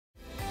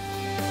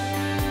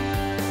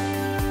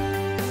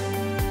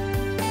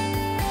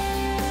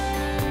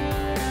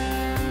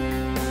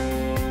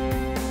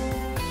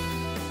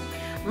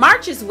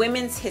March is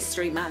Women's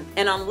History Month,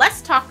 and on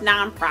Let's Talk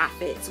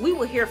Nonprofits, we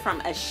will hear from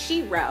a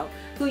shero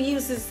who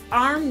uses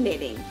arm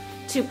knitting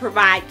to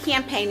provide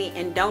campaigning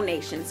and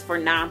donations for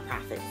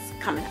nonprofits.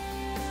 Coming up.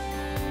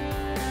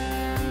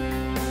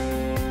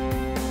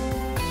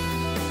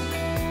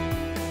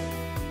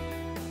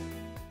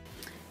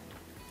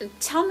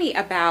 Tell me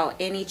about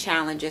any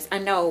challenges. I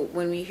know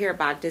when we hear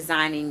about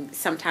designing,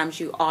 sometimes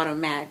you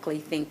automatically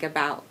think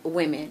about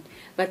women,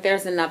 but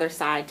there's another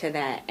side to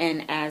that.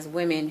 And as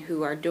women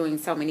who are doing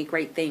so many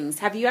great things,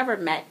 have you ever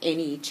met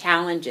any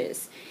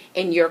challenges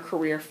in your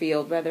career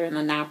field, whether in the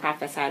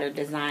nonprofit side or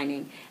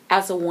designing,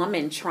 as a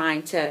woman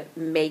trying to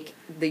make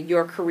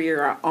your career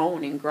your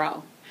own and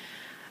grow?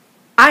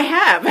 I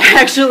have,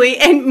 actually,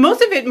 and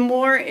most of it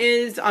more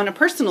is on a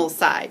personal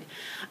side.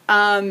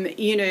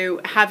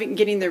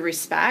 Getting the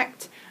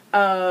respect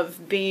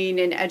of being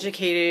an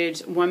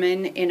educated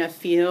woman in a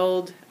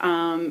field,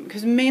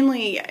 because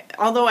mainly,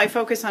 although I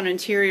focus on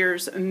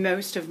interiors,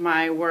 most of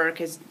my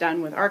work is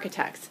done with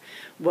architects.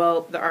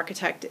 Well, the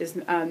architect is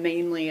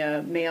mainly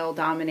a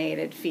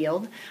male-dominated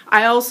field.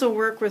 I also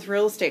work with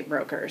real estate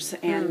brokers,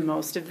 and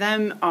most of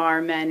them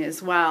are men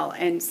as well.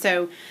 And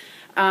so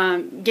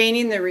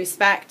gaining the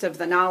respect of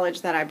the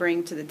knowledge that I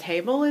bring to the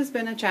table has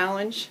been a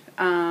challenge,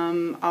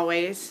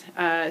 always.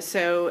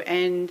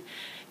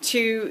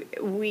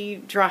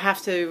 We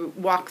have to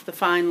walk the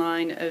fine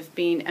line of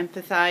being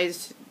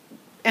empathizing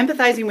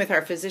with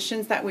our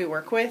physicians that we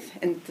work with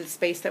and the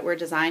space that we're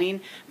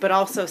designing, but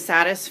also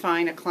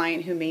satisfying a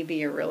client who may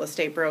be a real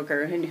estate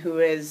broker and who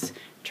is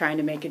trying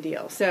to make a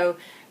deal. So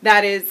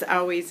that is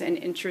always an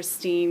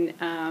interesting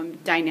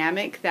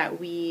dynamic that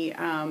we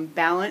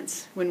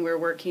balance when we're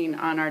working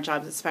on our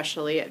jobs,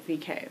 especially at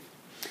VCAVE.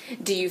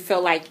 Do you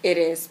feel like it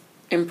is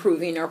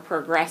improving or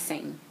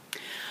progressing?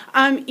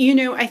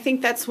 I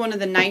think that's one of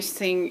the nice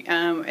things,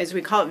 as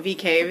we call it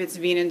VCAVE, it's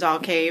Veen and Doll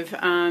Cave.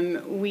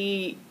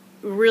 We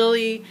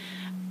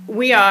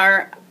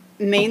are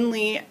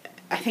mainly,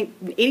 I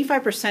think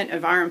 85%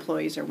 of our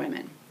employees are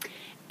women.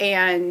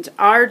 And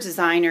our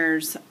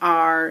designers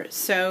are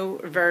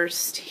so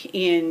versed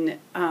in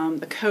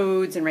the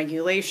codes and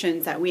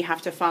regulations that we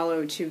have to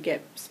follow to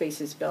get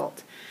spaces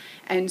built.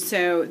 And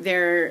so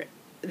the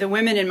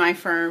women in my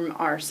firm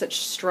are such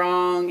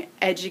strong,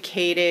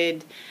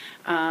 educated,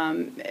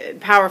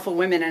 powerful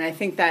women, and I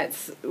think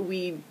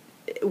we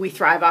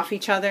thrive off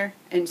each other.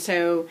 And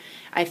so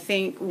I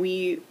think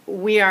we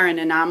are an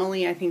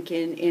anomaly, I think,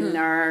 in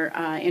our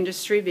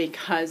industry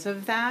because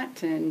of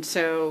that. And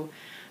so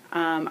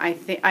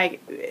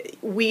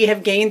we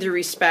have gained the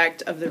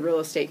respect of the real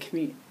estate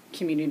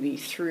community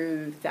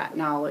through that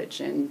knowledge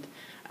and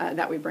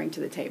that we bring to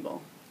the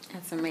table.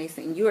 That's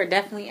amazing. You are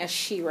definitely a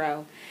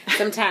shero.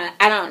 Sometimes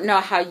I don't know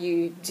how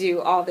you do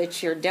all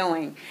that you're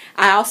doing.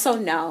 I also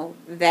know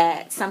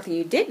that something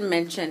you didn't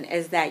mention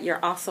is that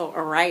you're also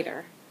a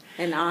writer,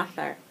 an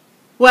author.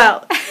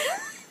 Well,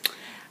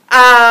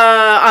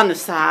 on the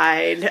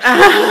side.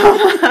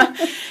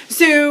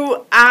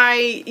 So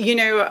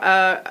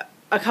a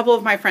couple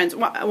of my friends,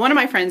 one of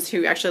my friends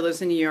who actually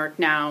lives in New York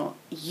now,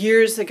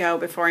 years ago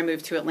before I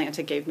moved to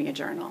Atlanta, gave me a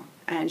journal.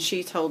 And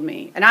she told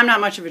me, and I'm not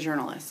much of a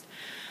journalist,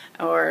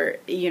 or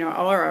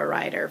a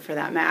writer for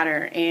that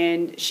matter,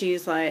 and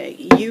she's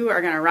like, you are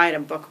going to write a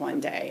book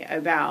one day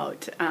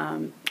about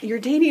your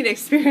dating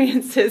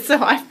experiences. So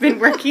I've been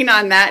working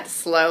on that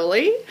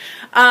slowly.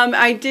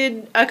 I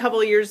did a couple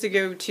of years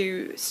ago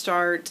to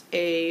start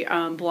a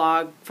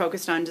blog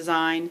focused on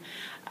design.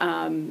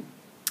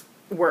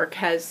 Work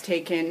has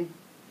taken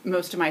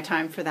most of my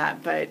time for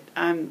that, but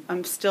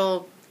I'm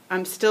still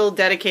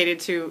dedicated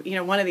to,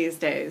 one of these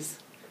days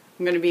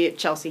I'm going to be at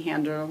Chelsea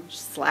Handler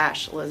 /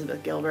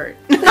 Elizabeth Gilbert.